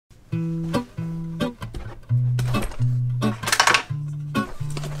There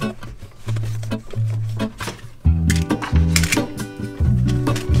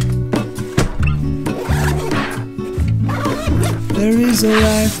is a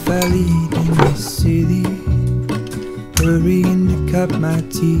life I lead in this city, hurrying to cut my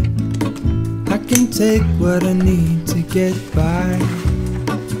teeth. I can take what I need to get by,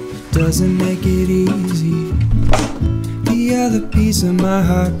 doesn't make it easy. The other piece of my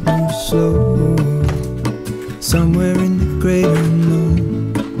heart moves slow, somewhere in the great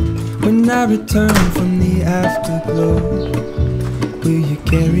unknown. When I return from the afterglow, will you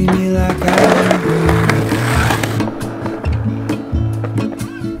carry me like I am?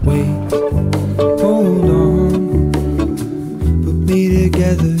 Wait, hold on, put me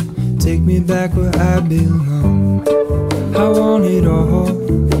together, take me back where I belong. I want it all,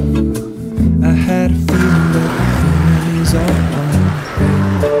 I had a feeling but the feeling is all gone. Wait,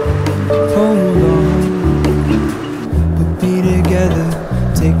 hold on, put me together,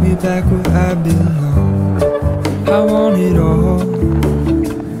 take me back where I belong. I want it all,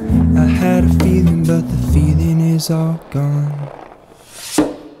 I had a feeling but the feeling is all gone.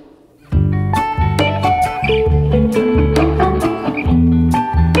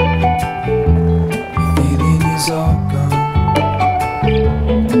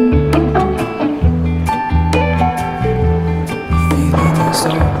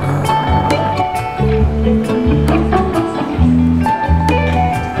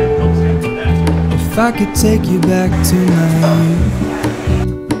 If I could take you back to my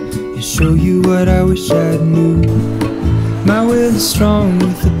youth and show you what I wish I knew, my will is strong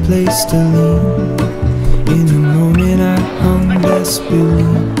with a place to lean. In the moment I hung desperately,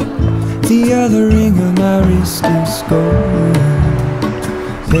 the other ring on my wrist is gold,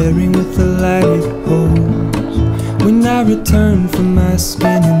 pairing with the light it holds. When I return from my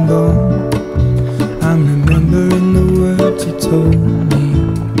skin and bone, I'm remembering the words you told me.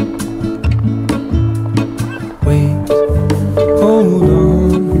 Wait, hold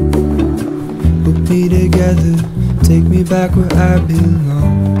on, put me together, take me back where I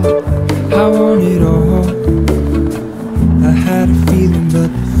belong. I want it all, I had a feeling but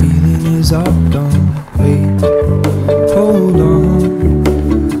the feeling is all gone. Wait, hold on,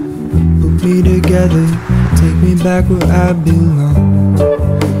 put me together, take me back where I belong.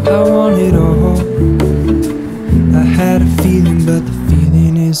 I want it all, I had a feeling but the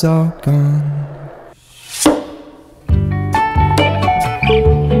feeling is all gone.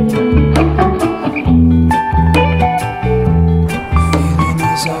 Feeling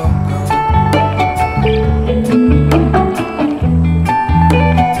is all